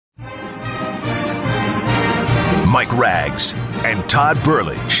Mike Rags and Todd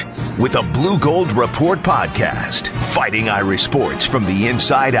Burlage with the Blue Gold Report podcast, fighting Irish sports from the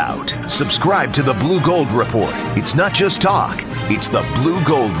inside out. Subscribe to the Blue Gold Report. It's not just talk, it's the Blue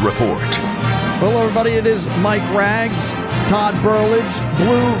Gold Report. Hello, everybody. It is Mike Rags, Todd Burlage,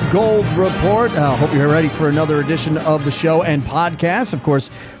 Blue Gold Report. Hope you're ready for another edition of the show and podcast. Of course,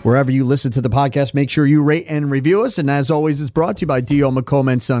 wherever you listen to the podcast, make sure you rate and review us. And as always, it's brought to you by D.O.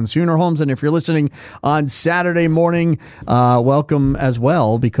 McComb & Sons Funeral Homes. And if you're listening on Saturday morning, welcome as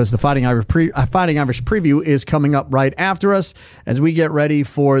well, because the Fighting Irish preview is coming up right after us as we get ready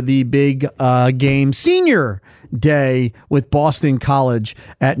for the big game, Senior Day with Boston College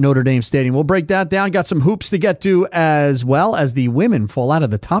at Notre Dame Stadium. We'll break that down. Got some hoops to get to, as well as the women fall out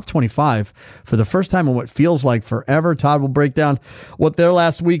of the top 25 for the first time in what feels like forever. Todd will break down what their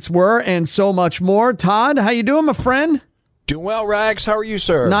last weeks were and so much more. Todd, how you doing, my friend? Doing well, Rags. How are you,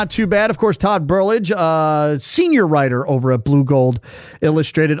 sir? Not too bad. Of course, Todd Burlage, senior writer over at Blue Gold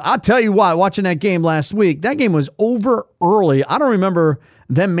Illustrated. I'll tell you what, watching that game last week, that game was over early. I don't remember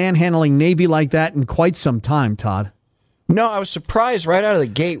them manhandling Navy like that in quite some time, Todd. No, I was surprised right out of the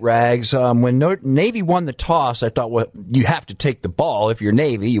gate, Rags. When Navy won the toss, I thought, well, you have to take the ball. If you're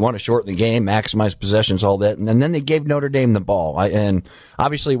Navy, you want to shorten the game, maximize possessions, all that. And then they gave Notre Dame the ball. And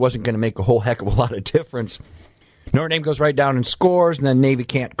obviously it wasn't going to make a whole heck of a lot of difference. Notre Dame goes right down and scores, and then Navy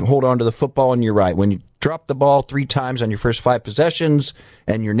can't hold on to the football, and you're right. When you drop the ball 3 times on your first 5 possessions,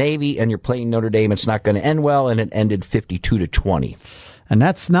 and you're Navy, and you're playing Notre Dame, it's not going to end well, and it ended 52-20. And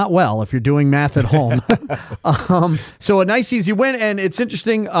that's not well if you're doing math at home. So a nice, easy win, and it's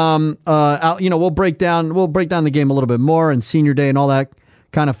interesting. We'll break down the game a little bit more, and Senior Day and all that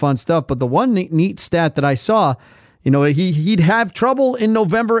kind of fun stuff. But the one neat stat that I saw, he'd have trouble in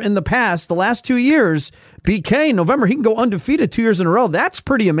November in the past. The last 2 years, BK in November, he can go undefeated 2 years in a row. That's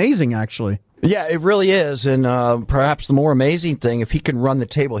pretty amazing, actually. Yeah, it really is. And perhaps the more amazing thing, if he can run the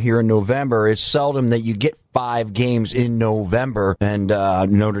table here in November, it's seldom that you get 5 games in November. And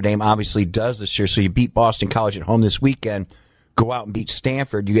Notre Dame obviously does this year. So you beat Boston College at home this weekend, go out and beat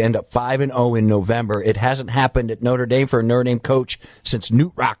Stanford. You end up 5-0 in November. It hasn't happened at Notre Dame for a Notre Dame coach since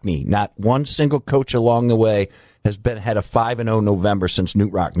Knute Rockne. Not one single coach along the way has had a 5-0 November since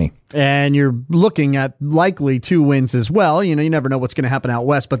Knute Rockne. And you're looking at likely 2 wins as well. You never know what's going to happen out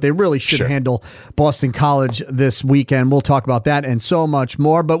west, but they really should handle Boston College this weekend. We'll talk about that and so much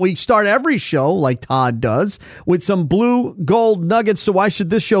more. But we start every show, like Todd does, with some blue gold nuggets. So why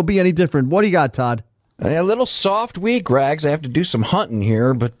should this show be any different? What do you got, Todd? A little soft week, Rags. I have to do some hunting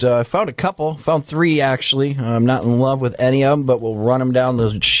here, but I found a couple. Found 3, actually. I'm not in love with any of them, but we'll run them down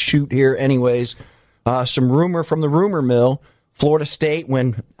the chute here anyways. Some rumor from the rumor mill. Florida State,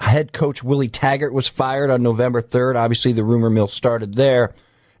 when head coach Willie Taggart was fired on November 3rd, obviously the rumor mill started there.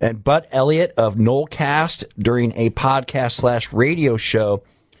 And Bud Elliott of Nolecast, during a podcast/radio show,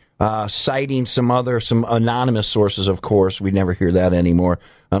 citing some anonymous sources, of course. We never hear that anymore.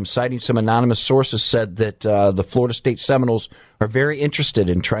 Citing some anonymous sources, said that the Florida State Seminoles are very interested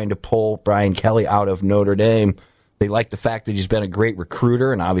in trying to pull Brian Kelly out of Notre Dame. They like the fact that he's been a great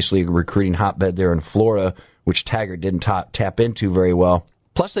recruiter and obviously a recruiting hotbed there in Florida, which Taggart didn't tap into very well.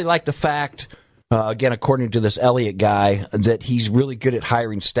 Plus, they like the fact, again, according to this Elliott guy, that he's really good at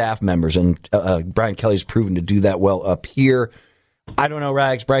hiring staff members, and Brian Kelly's proven to do that well up here. I don't know,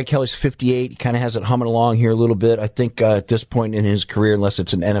 Rags. Brian Kelly's 58. He kind of has it humming along here a little bit. I think at this point in his career, unless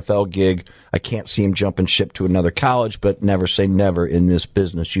it's an NFL gig, I can't see him jumping ship to another college, but never say never in this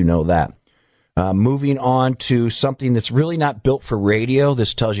business. You know that. Moving on to something that's really not built for radio.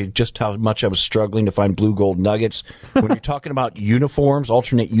 This tells you just how much I was struggling to find blue gold nuggets. When you're talking about uniforms,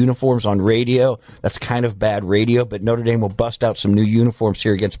 alternate uniforms on radio, that's kind of bad radio, but Notre Dame will bust out some new uniforms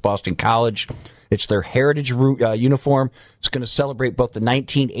here against Boston College. It's their heritage uniform. It's going to celebrate both the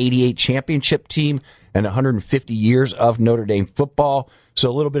 1988 championship team and 150 years of Notre Dame football.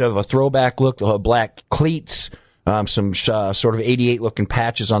 So a little bit of a throwback look. They'll have black cleats, some sort of 88-looking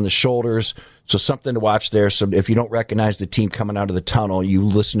patches on the shoulders. So something to watch there. So if you don't recognize the team coming out of the tunnel, you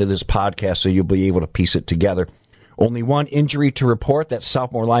listen to this podcast so you'll be able to piece it together. Only one injury to report. That's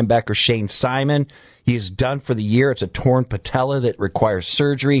sophomore linebacker Shane Simon. He is done for the year. It's a torn patella that requires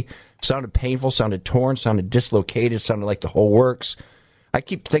surgery. Sounded painful, sounded torn, sounded dislocated, sounded like the whole works. I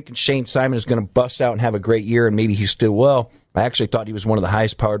keep thinking Shane Simon is going to bust out and have a great year, and maybe he still will. I actually thought he was one of the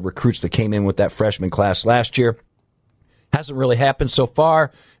highest-powered recruits that came in with that freshman class last year. Hasn't really happened so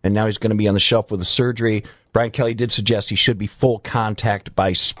far, and now he's going to be on the shelf with a surgery. Brian Kelly did suggest he should be full contact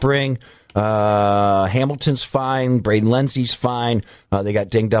by spring. Hamilton's fine. Braden Lindsey's fine. They got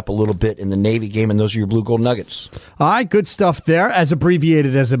dinged up a little bit in the Navy game, and those are your Blue Gold Nuggets. All right, good stuff there. As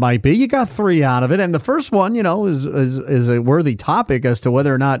abbreviated as it might be, you got 3 out of it. And the first one, is a worthy topic as to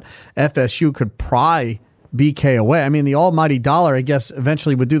whether or not FSU could pry BK away. I mean, the almighty dollar, I guess,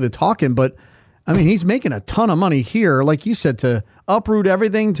 eventually would do the talking, but I mean, he's making a ton of money here, like you said, to uproot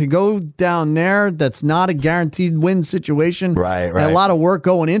everything, to go down there. That's not a guaranteed win situation. Right. A lot of work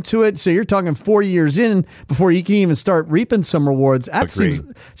going into it. So you're talking 4 years in before you can even start reaping some rewards. That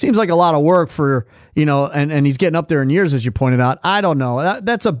seems like a lot of work for, and he's getting up there in years, as you pointed out. I don't know.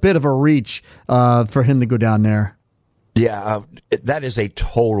 That's a bit of a reach for him to go down there. Yeah, that is a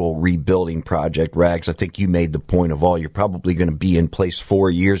total rebuilding project, Rags. I think you made the point of all. You're probably going to be in place 4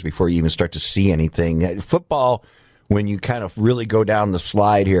 years before you even start to see anything. Football, when you kind of really go down the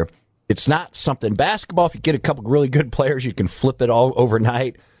slide here, it's not something. Basketball, if you get a couple really good players, you can flip it all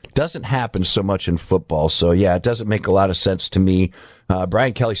overnight. Doesn't happen so much in football. So, yeah, it doesn't make a lot of sense to me.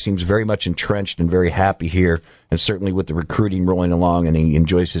 Brian Kelly seems very much entrenched and very happy here, and certainly with the recruiting rolling along, and he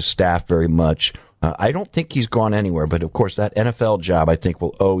enjoys his staff very much. I don't think he's gone anywhere, but of course that NFL job, I think,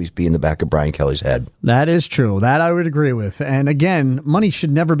 will always be in the back of Brian Kelly's head. That is true. That I would agree with. And again, money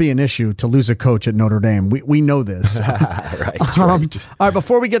should never be an issue to lose a coach at Notre Dame. We know this. Right. All right,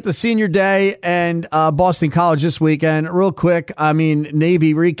 before we get to Senior Day and Boston College this weekend, real quick, I mean,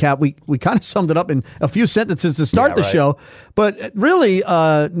 Navy recap. We kind of summed it up in a few sentences to start the show, but really,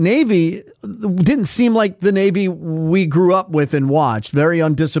 Navy didn't seem like the Navy we grew up with and watched. Very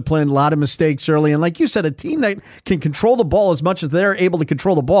undisciplined, a lot of mistakes early. And like you said, a team that can control the ball as much as they're able to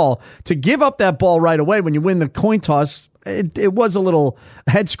control the ball, to give up that ball right away when you win the coin toss, it was a little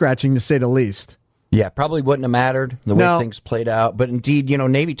head-scratching, to say the least. Yeah, probably wouldn't have mattered the way things played out. But indeed,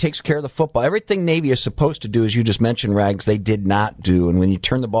 Navy takes care of the football. Everything Navy is supposed to do, as you just mentioned, Rags, they did not do. And when you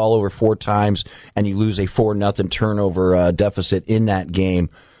turn the ball over 4 times and you lose a 4-0 turnover deficit in that game,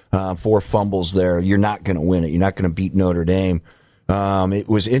 4 fumbles there, you're not going to win it. You're not going to beat Notre Dame. It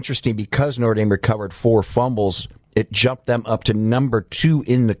was interesting because Notre Dame recovered 4 fumbles. It jumped them up to number 2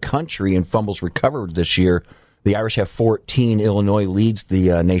 in the country in fumbles recovered this year. The Irish have 14. Illinois leads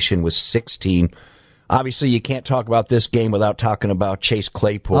the nation with 16. Obviously, you can't talk about this game without talking about Chase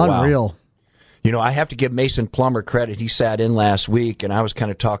Claypool. Unreal. Wow. I have to give Mason Plummer credit. He sat in last week, and I was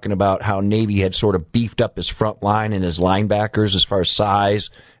kind of talking about how Navy had sort of beefed up his front line and his linebackers as far as size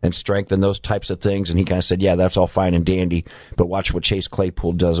and strength and those types of things. And he kind of said, yeah, that's all fine and dandy, but watch what Chase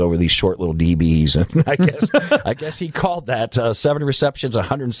Claypool does over these short little DBs. And I guess he called that 7 receptions,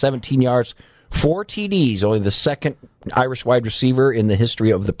 117 yards, 4 TDs, only the second Irish wide receiver in the history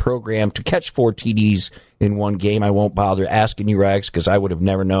of the program to catch 4 TDs in one game. I won't bother asking you, Rags, because I would have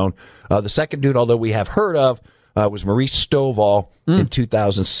never known. The second dude, although we have heard of, was Maurice Stovall in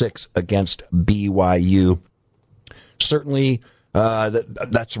 2006 against BYU. Certainly,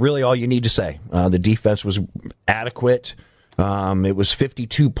 that's really all you need to say. The defense was adequate. It was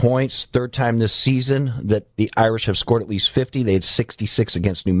 52 points, third time this season that the Irish have scored at least 50. They had 66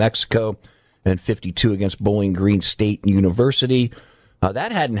 against New Mexico and 52 against Bowling Green State University.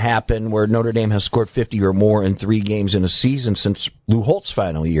 That hadn't happened where Notre Dame has scored 50 or more in 3 games in a season since Lou Holtz's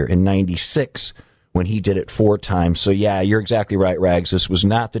final year in 96 when he did it 4 times. So, yeah, you're exactly right, Rags. This was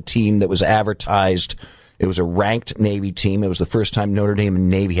not the team that was advertised. It was a ranked Navy team. It was the first time Notre Dame and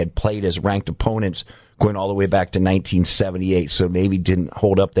Navy had played as ranked opponents going all the way back to 1978. So Navy didn't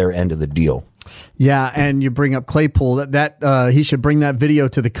hold up their end of the deal. Yeah, and you bring up Claypool. That he should bring that video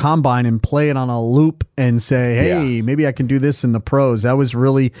to the combine and play it on a loop and say, "Hey, maybe I can do this in the pros." That was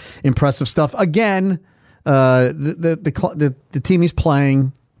really impressive stuff. Again, the team he's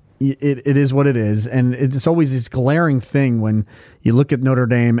playing, it is what it is, and it's always this glaring thing when you look at Notre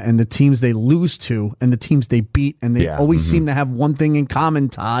Dame and the teams they lose to and the teams they beat, and they always seem to have one thing in common,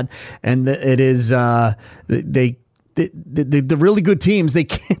 Todd, and it is the really good teams they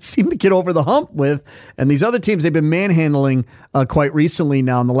can't seem to get over the hump with, and these other teams they've been manhandling quite recently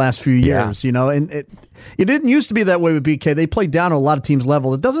now in the last few years. And it didn't used to be that way with BK. They played down to a lot of teams'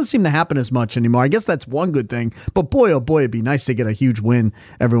 level. It doesn't seem to happen as much anymore. I guess that's one good thing, but boy, oh boy, it'd be nice to get a huge win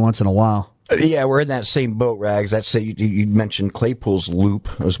every once in a while. Yeah, we're in that same boat, Rags. That's you mentioned Claypool's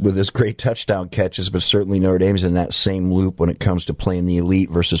loop with his great touchdown catches, but certainly Notre Dame's in that same loop when it comes to playing the elite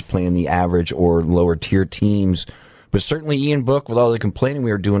versus playing the average or lower tier teams. But certainly Ian Book, with all the complaining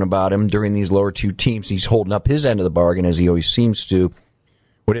we were doing about him during these lower tier teams, he's holding up his end of the bargain, as he always seems to.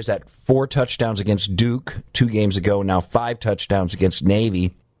 What is that? 4 touchdowns against Duke 2 games ago, now 5 touchdowns against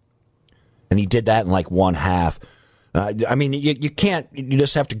Navy. And he did that in like one half. I mean, you can't. You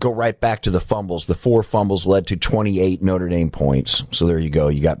just have to go right back to the fumbles. The 4 fumbles led to 28 Notre Dame points. So there you go.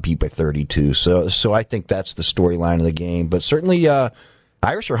 You got beat by 32. So I think that's the storyline of the game. But certainly,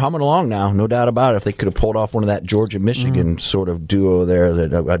 Irish are humming along now, no doubt about it. If they could have pulled off one of that Georgia-Michigan sort of duo there,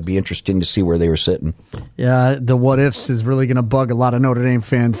 that'd be interesting to see where they were sitting. Yeah, the what-ifs is really going to bug a lot of Notre Dame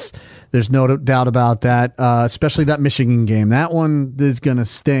fans. There's no doubt about that, especially that Michigan game. That one is going to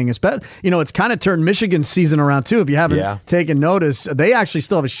sting. It's kind of turned Michigan's season around, too. If you haven't taken notice, they actually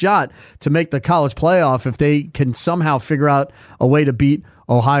still have a shot to make the college playoff if they can somehow figure out a way to beat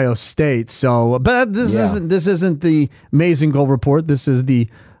Ohio State. So, but this isn't the Amazing Gold Report. This is the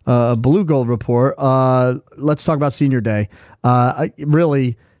Blue Gold Report. Let's talk about Senior Day. It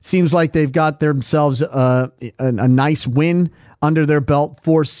really seems like they've got themselves a nice win under their belt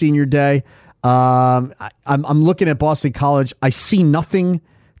for Senior Day. I'm looking at Boston College. I see nothing,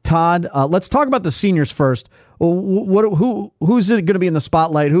 Todd. Let's talk about the seniors first. Who's it going to be in the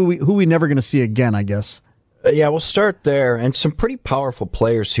spotlight? Who we never going to see again, I guess. Yeah, we'll start there. And some pretty powerful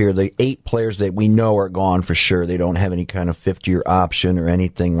players here. The 8 players that we know are gone for sure. They don't have any kind of 50-year option or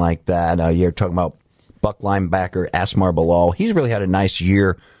anything like that. You're talking about Buck linebacker Asmar Bilal. He's really had a nice year.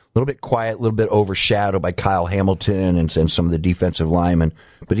 A little bit quiet, a little bit overshadowed by Kyle Hamilton and some of the defensive linemen.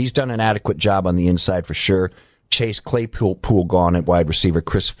 But he's done an adequate job on the inside for sure. Chase Claypool gone at wide receiver.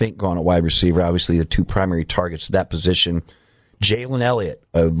 Chris Fink gone at wide receiver. Obviously the 2 primary targets at that position. Jalen Elliott,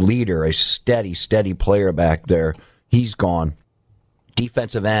 a leader, a steady player back there. He's gone.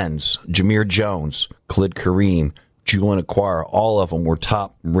 Defensive ends, Jameer Jones, Khalid Kareem, Julian Acquara, all of them were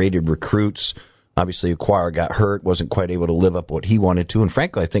top-rated recruits. Obviously, Acquara got hurt, wasn't quite able to live up what he wanted to. And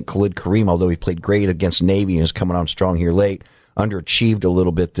frankly, I think Khalid Kareem, although he played great against Navy and is coming on strong here late, underachieved a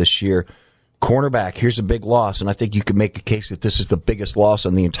little bit this year. Cornerback, here's a big loss, and I think you could make a case that this is the biggest loss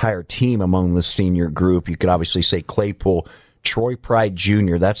on the entire team among the senior group. You could obviously say Claypool, Troy Pride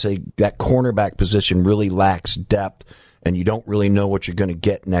Jr., that cornerback position really lacks depth, and you don't really know what you're going to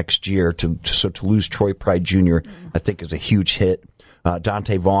get next year. So to lose Troy Pride Jr., I think is a huge hit.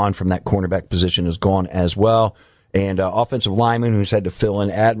 Dante Vaughn from that cornerback position is gone as well. And offensive lineman who's had to fill in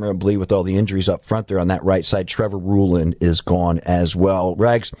admirably with all the injuries up front there on that right side, Trevor Ruland is gone as well.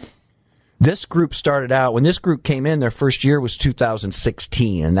 Rags, this group started out, when this group came in, their first year was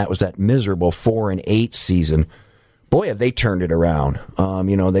 2016, and that was that miserable 4-8 season. Boy, have they turned it around.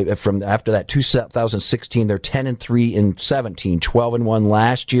 From after that 2016, they're 10-3 in 17, 12-1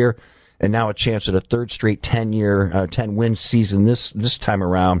 last year, and now a chance at a third straight 10-win season this time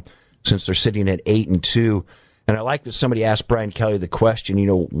around, since they're sitting at 8-2. And I like that somebody asked Brian Kelly the question,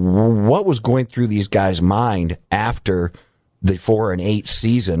 what was going through these guys' mind after the 4-8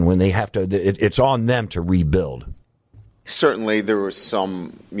 season when they have to? It's on them to rebuild. Certainly, there was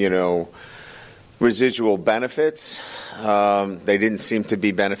some, residual benefits. They didn't seem to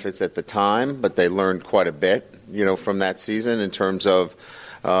be benefits at the time, but they learned quite a bit, from that season in terms of,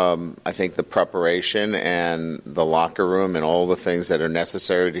 I think, the preparation and the locker room and all the things that are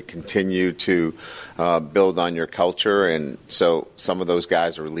necessary to continue to build on your culture. And so some of those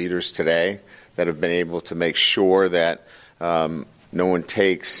guys are leaders today that have been able to make sure that no one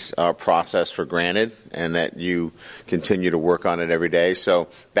takes our process for granted and that you continue to work on it every day. So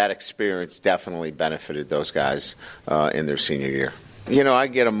that experience definitely benefited those guys in their senior year. I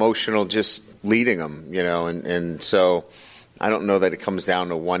get emotional just leading them, and so I don't know that it comes down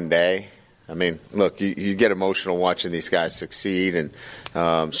to one day. I mean, look, you get emotional watching these guys succeed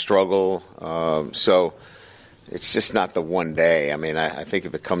and struggle. So it's just not the one day. I mean, I think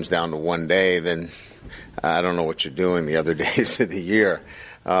if it comes down to one day, then I don't know what you're doing the other days of the year.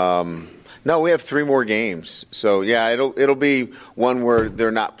 No, we have 3 more games. So, yeah, it'll be one where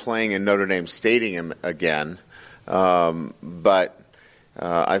they're not playing in Notre Dame Stadium again. But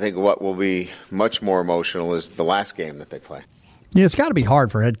I think what will be much more emotional is the last game that they play. Yeah, it's got to be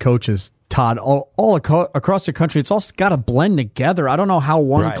hard for head coaches, Todd, all across the country. It's all got to blend together. I don't know how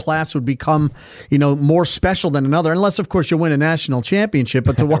one class would become, more special than another, unless, of course, you win a national championship.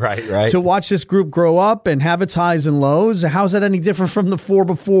 But to to watch this group grow up and have its highs and lows, how's that any different from the 4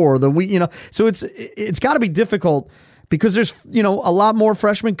 before? So it's got to be difficult because there's a lot more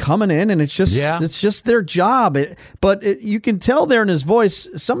freshmen coming in, and it's just their job. But you can tell there in his voice,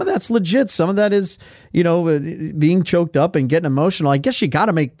 some of that's legit, some of that is being choked up and getting emotional. I guess you got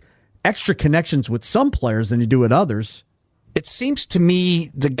to make extra connections with some players than you do with others. It seems to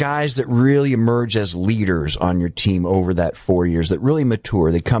me the guys that really emerge as leaders on your team over that 4 years, that really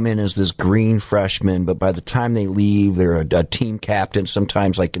mature, they come in as this green freshman, but by the time they leave, they're a team captain,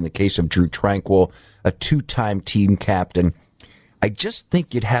 sometimes like in the case of Drew Tranquill, a 2-time team captain. I just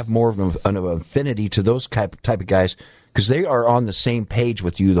think you'd have more of an affinity to those type of guys because they are on the same page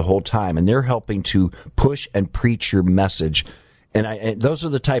with you the whole time, and they're helping to push and preach your message. And those are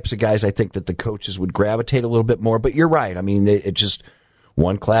the types of guys I think that the coaches would gravitate a little bit more. But you're right. I mean, it just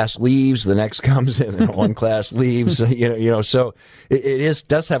one class leaves, the next comes in, and one class leaves. So it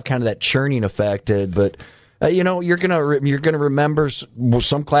does have kind of that churning effect. But you're gonna remember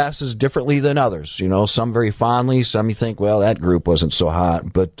some classes differently than others. Some very fondly, some you think, well, that group wasn't so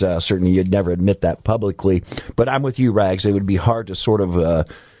hot. But certainly you'd never admit that publicly. But I'm with you, Rags. It would be hard to sort of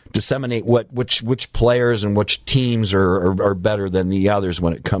disseminate which players and which teams are better than the others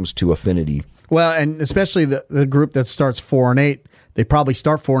when it comes to affinity. Well, and especially the group that starts 4-8. They probably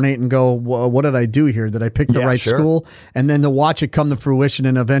start 4-8 and go, well, what did I do here? Did I pick the right school? And then to watch it come to fruition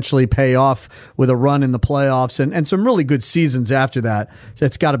and eventually pay off with a run in the playoffs and some really good seasons after that.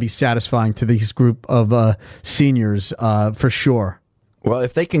 That's got to be satisfying to these group of seniors for sure. Well,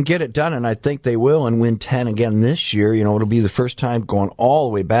 if they can get it done, and I think they will, and win 10 again this year, it'll be the first time going all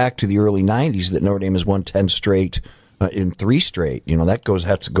the way back to the early 90s that Notre Dame has won 10 straight in 3 straight. That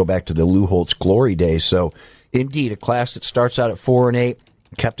has to go back to the Lou Holtz glory days. So, indeed, a class that starts out at 4-8,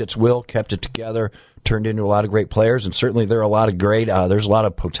 kept its will, kept it together, turned into a lot of great players, and certainly there are a lot of great. There's a lot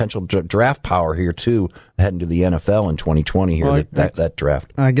of potential draft power here too, heading to the NFL in 2020 here. Well, that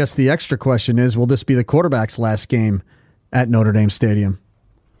draft. I guess the extra question is, will this be the quarterback's last game at Notre Dame Stadium?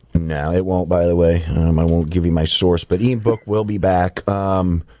 No, it won't. By the way, I won't give you my source, but Ian Book will be back.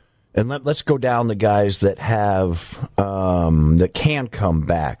 And let's go down the guys that that can come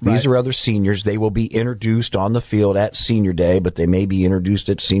back. These are other seniors. They will be introduced on the field at Senior Day, but they may be introduced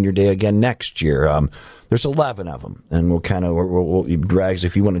at Senior Day again next year. There's 11 of them, and we'll Drags,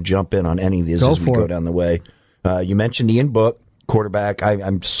 if you want to jump in on any of these as we go down the way. You mentioned Ian Book, quarterback.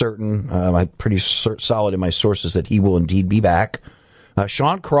 I'm certain, I'm pretty solid in my sources that he will indeed be back.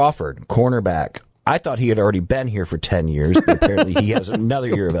 Sean Crawford, cornerback. I thought he had already been here for 10 years, but apparently he has another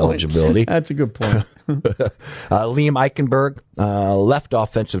year of eligibility. That's a good point. Liam Eichenberg, left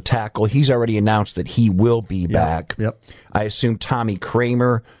offensive tackle. He's already announced that he will be back. Yep. I assume Tommy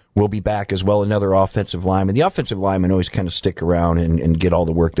Kramer will be back as well, another offensive lineman. The offensive linemen always kind of stick around and get all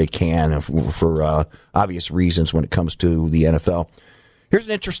the work they can for obvious reasons when it comes to the NFL. Here's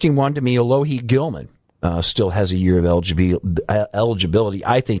an interesting one to me. Alohi Gilman still has a year of eligibility.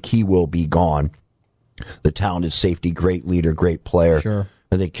 I think he will be gone. The talented safety, great leader, great player. Sure.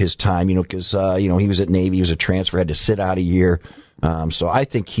 I think his time, because, he was at Navy, he was a transfer, had to sit out a year. So I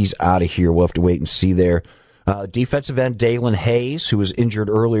think he's out of here. We'll have to wait and see there. Defensive end Dalen Hayes, who was injured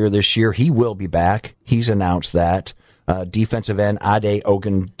earlier this year, he will be back. He's announced that. Defensive end Ade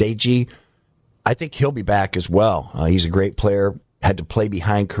Ogundeji, I think he'll be back as well. He's a great player. Had to play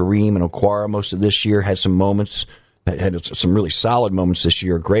behind Kareem and Okwara most of this year. Had some moments. Had some really solid moments this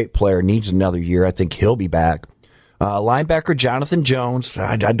year. Great player. Needs another year. I think he'll be back. Linebacker Jonathan Jones.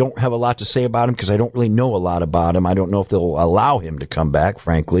 I don't have a lot to say about him because I don't really know a lot about him. I don't know if they'll allow him to come back,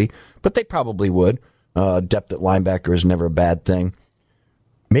 frankly. But they probably would. Depth at linebacker is never a bad thing.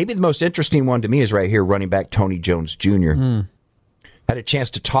 Maybe the most interesting one to me is right here, running back Tony Jones Jr. Had a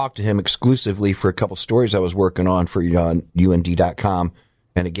chance to talk to him exclusively for a couple stories I was working on for UND.com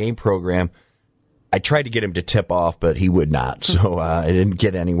and a game program. I tried to get him to tip off, but he would not, so I didn't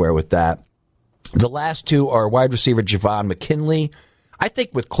get anywhere with that. The last two are wide receiver Javon McKinley. I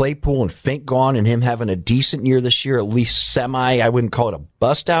think with Claypool and Fink gone and him having a decent year this year, at least I wouldn't call it a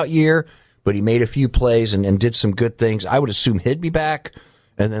bust-out year, but he made a few plays and did some good things. I would assume he'd be back.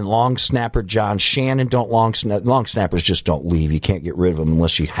 And then long snapper John Shannon. Long snappers just don't leave. You can't get rid of them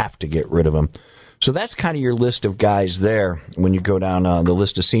unless you have to get rid of them. So that's kind of your list of guys there when you go down the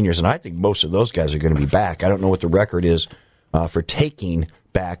list of seniors. And I think most of those guys are going to be back. I don't know what the record is for taking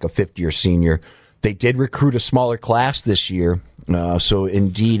back a fifth-year senior. They did recruit a smaller class this year. So,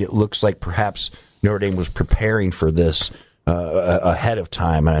 indeed, it looks like perhaps Notre Dame was preparing for this ahead of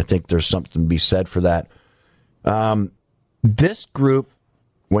time. And I think there's something to be said for that. This group,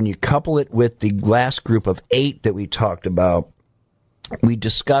 when you couple it with the last group of 8 that we talked about, we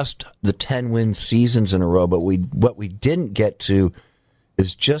discussed the 10-win seasons in a row, but what we didn't get to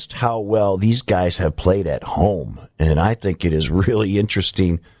is just how well these guys have played at home. And I think it is really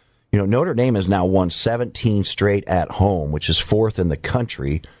interesting. Notre Dame has now won 17 straight at home, which is 4th in the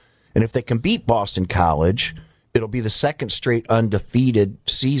country. And if they can beat Boston College, it'll be the 2nd straight undefeated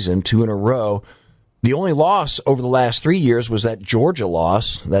season, 2 in a row. The only loss over the last 3 years was that Georgia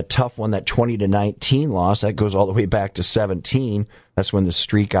loss, that tough one, that 20-19 loss. That goes all the way back to 17. That's when the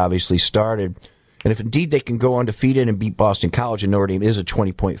streak obviously started. And if indeed they can go undefeated and beat Boston College, and Notre Dame is a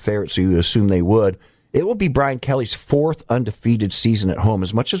 20-point favorite, so you assume they would, it will be Brian Kelly's 4th undefeated season at home.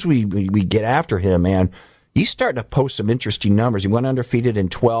 As much as we get after him, man, he's starting to post some interesting numbers. He went undefeated in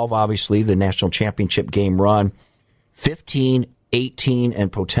 12, obviously, the national championship game run, 15, 18,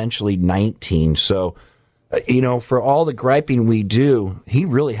 and potentially 19. So, for all the griping we do, he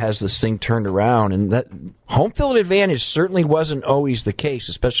really has this thing turned around. And that home field advantage certainly wasn't always the case,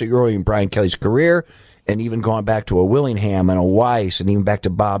 especially early in Brian Kelly's career, and even going back to a Willingham and a Weiss and even back to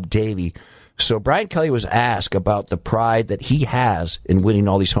Bob Davie. So Brian Kelly was asked about the pride that he has in winning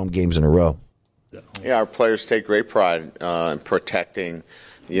all these home games in a row. Yeah, our players take great pride in protecting,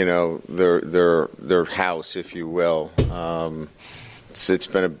 their house, if you will. It's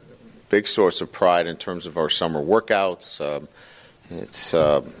been a big source of pride in terms of our summer workouts.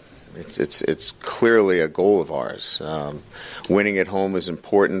 It's clearly a goal of ours. Winning at home is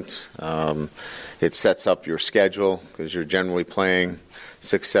important. It sets up your schedule because you're generally playing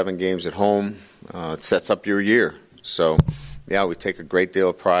 6-7 games at home. It sets up your year. So, yeah, we take a great deal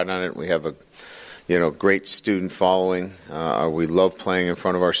of pride on it. We have a great student following. We love playing in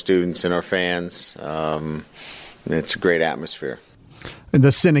front of our students and our fans. It's a great atmosphere. And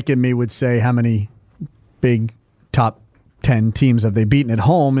the cynic in me would say, how many big top 10 teams have they beaten at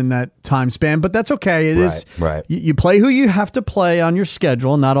home in that time span? But that's okay. It is right. You play who you have to play on your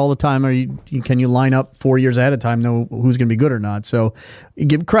schedule. Not all the time can you line up 4 years ahead of time, know who's going to be good or not. So you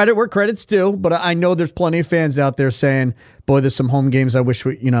give credit where credit's due. But I know there's plenty of fans out there saying, boy, there's some home games I wish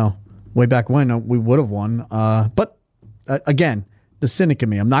way back when we would have won. But again, the cynic in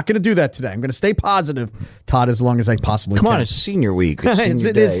me, I'm not going to do that today. I'm going to stay positive, Todd, as long as I possibly can. Come on, it's senior week. It's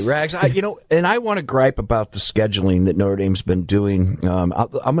senior day. Rags, and I want to gripe about the scheduling that Notre Dame's been doing. I'm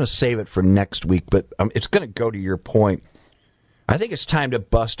going to save it for next week, but it's going to go to your point. I think it's time to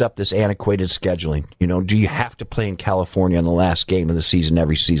bust up this antiquated scheduling. Do you have to play in California on the last game of the season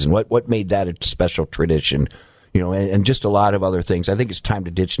every season? What made that a special tradition? And just a lot of other things. I think it's time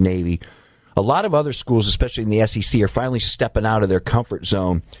to ditch Navy. A lot of other schools, especially in the SEC, are finally stepping out of their comfort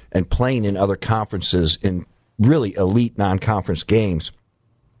zone and playing in other conferences in really elite non-conference games.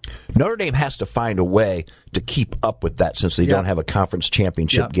 Notre Dame has to find a way to keep up with that since they don't have a conference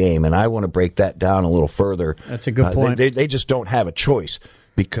championship game. And I want to break that down a little further. That's a good point. They just don't have a choice.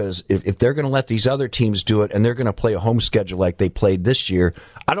 Because if they're going to let these other teams do it and they're going to play a home schedule like they played this year,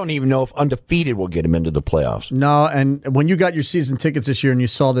 I don't even know if undefeated will get them into the playoffs. No, and when you got your season tickets this year and you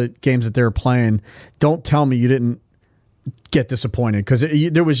saw the games that they were playing, don't tell me you didn't get disappointed because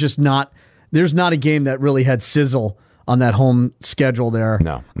there's not a game that really had sizzle on that home schedule there.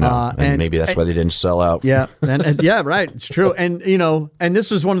 No. And maybe that's why they didn't sell out. Yeah, and yeah, right. It's true. And and this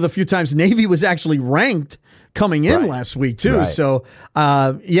was one of the few times Navy was actually ranked coming in last week too. Right. So,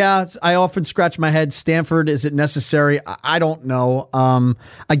 I often scratch my head. Stanford, is it necessary? I don't know.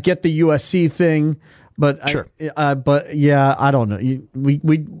 I get the USC thing, but sure. I don't know.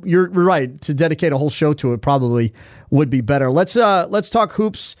 You're right. To dedicate a whole show to it probably would be better. Let's talk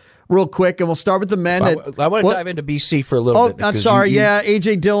hoops real quick, and we'll start with the men. I want to dive into BC for a little bit. Oh, I'm sorry.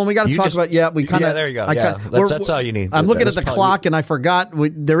 A.J. Dillon. We got to talk about. Yeah, we kind of. Yeah, there you go. That's all you need. I'm looking at the clock, and I forgot.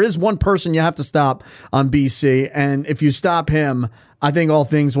 There is one person you have to stop on BC, and if you stop him, I think all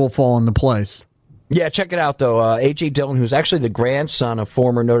things will fall into place. Yeah, check it out, though. A.J. Dillon, who's actually the grandson of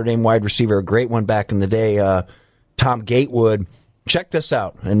former Notre Dame wide receiver, a great one back in the day, Tom Gatewood. Check this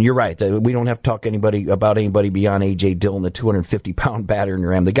out, and you're right. We don't have to talk about anybody beyond A.J. Dillon, the 250-pound battering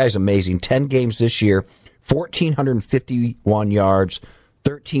ram. The guy's amazing. 10 games this year, 1,451 yards,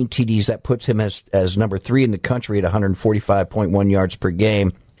 13 TDs. That puts him as number 3 in the country at 145.1 yards per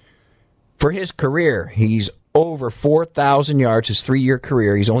game. For his career, he's over 4,000 yards, his 3-year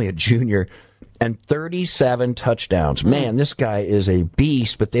career. He's only a junior. And 37 touchdowns. Man, this guy is a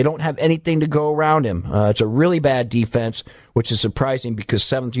beast, but they don't have anything to go around him. It's a really bad defense, which is surprising because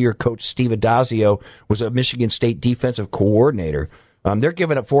 7th-year coach Steve Adazio was a Michigan State defensive coordinator. They're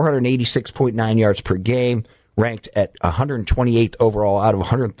giving up 486.9 yards per game, ranked at 128th overall out of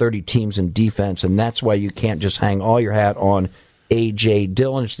 130 teams in defense, and that's why you can't just hang all your hat on A.J.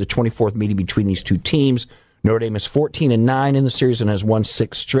 Dillon. It's the 24th meeting between these two teams. Notre Dame is 14-9 in the series and has won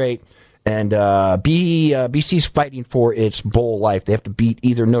 6 straight. And BC's fighting for its bowl life. They have to beat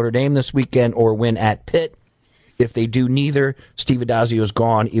either Notre Dame this weekend or win at Pitt. If they do neither, Steve Adazio is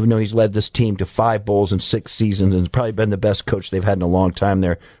gone, even though he's led this team to 5 bowls in 6 seasons and has probably been the best coach they've had in a long time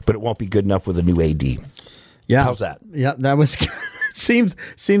there. But it won't be good enough with a new AD. Yeah. How's that? Yeah, that was seemed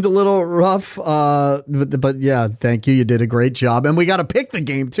a little rough, but yeah, thank you. You did a great job, and we got to pick the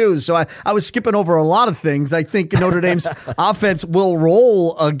game too. So I was skipping over a lot of things. I think Notre Dame's offense will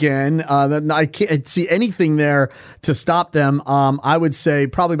roll again. I can't see anything there to stop them. I would say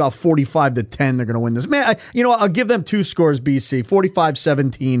probably about 45-10. They're going to win this. Man, I'll give them 2 scores. BC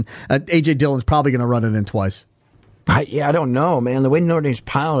 45-17. AJ Dillon's probably going to run it in twice. I don't know, man. The way Notre Dame's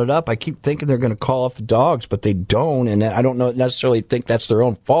piling it up, I keep thinking they're going to call off the Dogs, but they don't, and I don't necessarily think that's their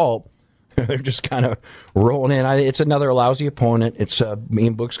own fault. They're just kind of rolling in. It's another lousy opponent. It's me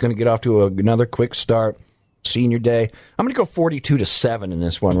and Book's going to get off to another quick start. Senior day. I'm going to go 42-7 in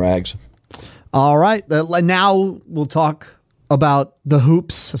this one, Rags. All right. Now we'll talk about the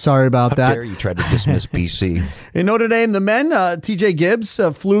hoops. Sorry about that. How dare you try to dismiss BC. In Notre Dame, the men, TJ Gibbs,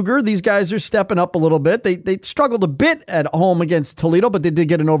 Pfluger, these guys are stepping up a little bit. They struggled a bit at home against Toledo, but they did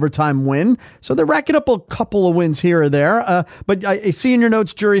get an overtime win. So they're racking up a couple of wins here or there. But I see in your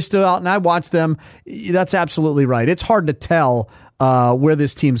notes, jury's still out, and I watched them. That's absolutely right. It's hard to tell where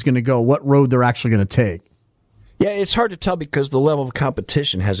this team's going to go, what road they're actually going to take. Yeah, it's hard to tell because the level of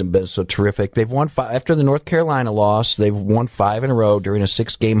competition hasn't been so terrific. They've won 5 after the North Carolina loss. They've won 5 in a row during a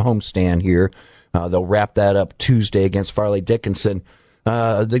 6-game homestand here. They'll wrap that up Tuesday against Farley Dickinson.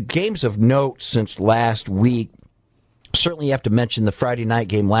 The games of note since last week, certainly you have to mention the Friday night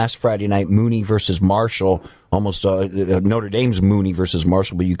game last Friday night, Mooney versus Marshall. Almost Notre Dame's Mooney versus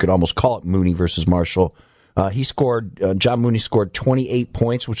Marshall, but you could almost call it Mooney versus Marshall. John Mooney scored 28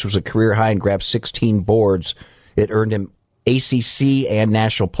 points, which was a career high, and grabbed 16 boards. It earned him ACC and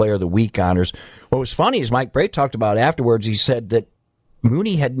National Player of the Week honors. What was funny is Mike Bray talked about afterwards. He said that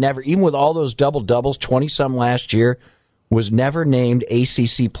Mooney had never, even with all those double-doubles, 20-some last year, was never named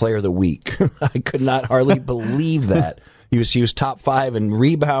ACC Player of the Week. I could not hardly believe that. He was top 5 in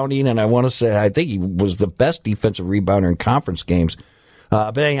rebounding, and I think he was the best defensive rebounder in conference games.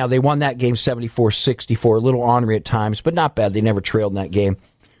 But anyhow, they won that game 74-64, a little ornery at times, but not bad. They never trailed in that game.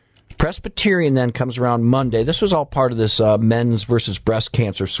 Presbyterian then comes around Monday. This was all part of this men's versus breast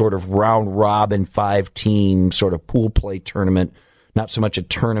cancer sort of round-robin 5-team sort of pool play tournament. Not so much a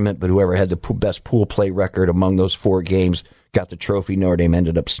tournament, but whoever had the best pool play record among those 4 games got the trophy. Notre Dame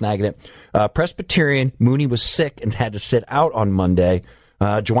ended up snagging it. Presbyterian, Mooney was sick and had to sit out on Monday.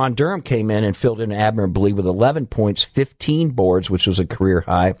 Juwan Durham came in and filled in admirably with 11 points, 15 boards, which was a career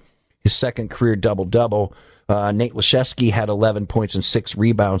high. His second career double-double. Nate Laszewski had 11 points and 6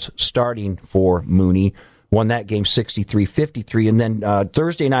 rebounds starting for Mooney. Won that game 63-53. And then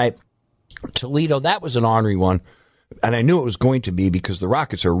Thursday night, Toledo, that was an ornery one. And I knew it was going to be because the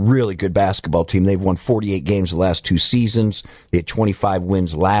Rockets are a really good basketball team. They've won 48 games the last 2 seasons. They had 25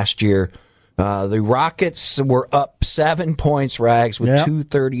 wins last year. The Rockets were up 7 points, Rags, with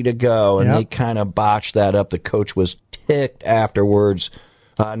 2:30 to go, and they kind of botched that up. The coach was ticked afterwards.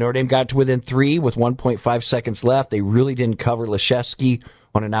 Notre Dame got to within 3 with 1.5 seconds left. They really didn't cover Laszewski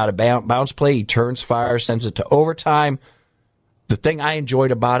on an out-of-bounds play. He turns, fires, sends it to overtime. The thing I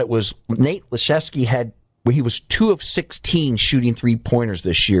enjoyed about it was Nate Laszewski he was 2 of 16 shooting 3-pointers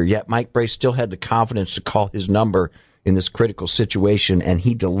this year, yet Mike Bray still had the confidence to call his number in this critical situation, and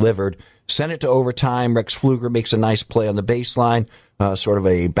he delivered. Sent it to overtime. Rex Pfluger makes a nice play on the baseline, sort of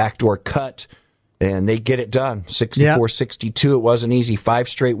a backdoor cut. And they get it done, 64-62. It wasn't easy. 5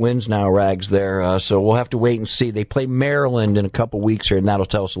 straight wins now, Rags, there. So we'll have to wait and see. They play Maryland in a couple weeks here, and that'll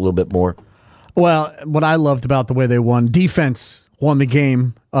tell us a little bit more. Well, what I loved about the way they won, defense won the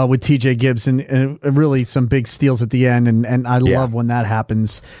game with TJ Gibbs, and really some big steals at the end. And I love when that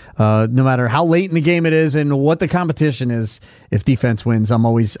happens, no matter how late in the game it is and what the competition is. If defense wins, I'm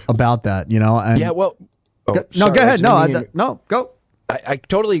always about that, And, go ahead. Go. I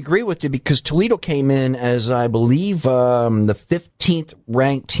totally agree with you because Toledo came in as, I believe, the 15th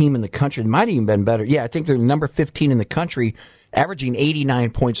ranked team in the country. They might have even been better. Yeah, I think they're number 15 in the country, averaging 89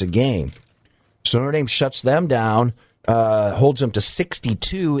 points a game. So Notre Dame shuts them down, holds them to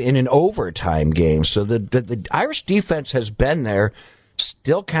 62 in an overtime game. So the Irish defense has been there.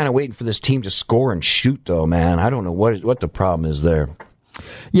 Still kind of waiting for this team to score and shoot, though, man. I don't know what the problem is there.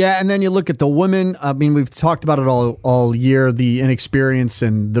 Yeah, and then you look at the women. I mean, we've talked about it all year, the inexperience,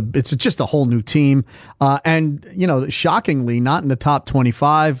 and it's just a whole new team. And, shockingly, not in the top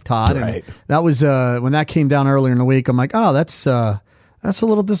 25, Todd. Right. And that was when that came down earlier in the week. I'm like, oh, that's a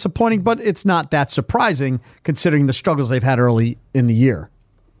little disappointing, but it's not that surprising considering the struggles they've had early in the year.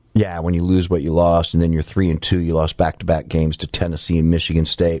 Yeah, when you lose what you lost, and then you're 3-2, you lost back-to-back games to Tennessee and Michigan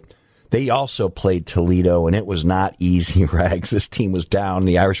State. They also played Toledo, and it was not easy, Rags. This team was down.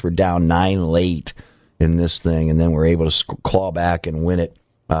 The Irish were down 9 late in this thing, and then were able to claw back and win it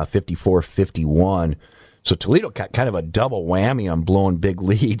 54-51. So Toledo got kind of a double whammy on blowing big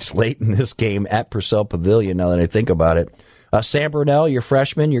leads late in this game at Purcell Pavilion, now that I think about it. Sam Brunell, your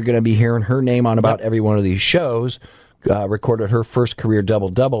freshman, you're going to be hearing her name on about every one of these shows. Recorded her first career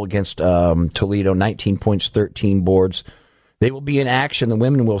double-double against Toledo, 19 points, 13 boards. They will be in action, the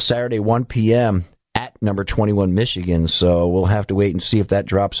women will, Saturday, 1 p.m. at number 21 Michigan. So we'll have to wait and see if that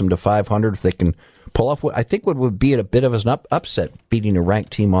drops them to 500, if they can pull off what I think would be a bit of an upset, beating a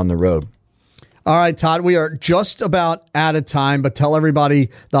ranked team on the road. All right, Todd, we are just about out of time, but tell everybody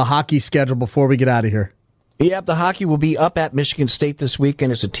the hockey schedule before we get out of here. Yep, the hockey will be up at Michigan State this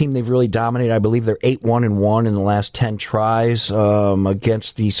weekend. It's a team they've really dominated. I believe they're 8-1-1 in the last 10 tries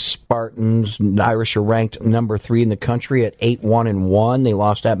against the Spartans. The Irish are ranked number 3 in the country at 8-1-1. They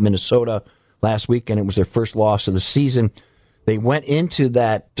lost at Minnesota last week, and it was their first loss of the season. They went into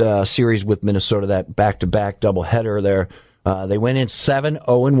that series with Minnesota, that back-to-back doubleheader there. They went in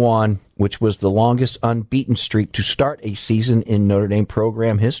 7-0-1, which was the longest unbeaten streak to start a season in Notre Dame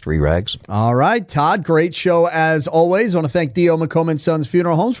program history, Rags. All right, Todd, great show as always. I want to thank D.O. McComb & Sons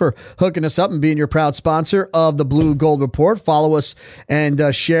Funeral Homes for hooking us up and being your proud sponsor of the Blue Gold Report. Follow us and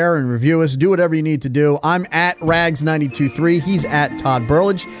share and review us. Do whatever you need to do. I'm at Rags923. He's at Todd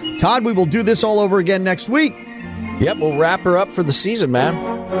Burlage. Todd, we will do this all over again next week. Yep, we'll wrap her up for the season, man.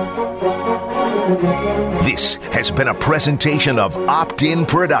 This has been a presentation of Opt-In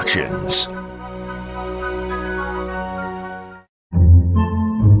Productions.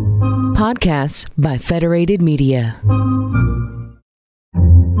 Podcasts by Federated Media.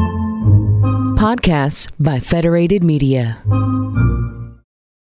 Podcasts by Federated Media.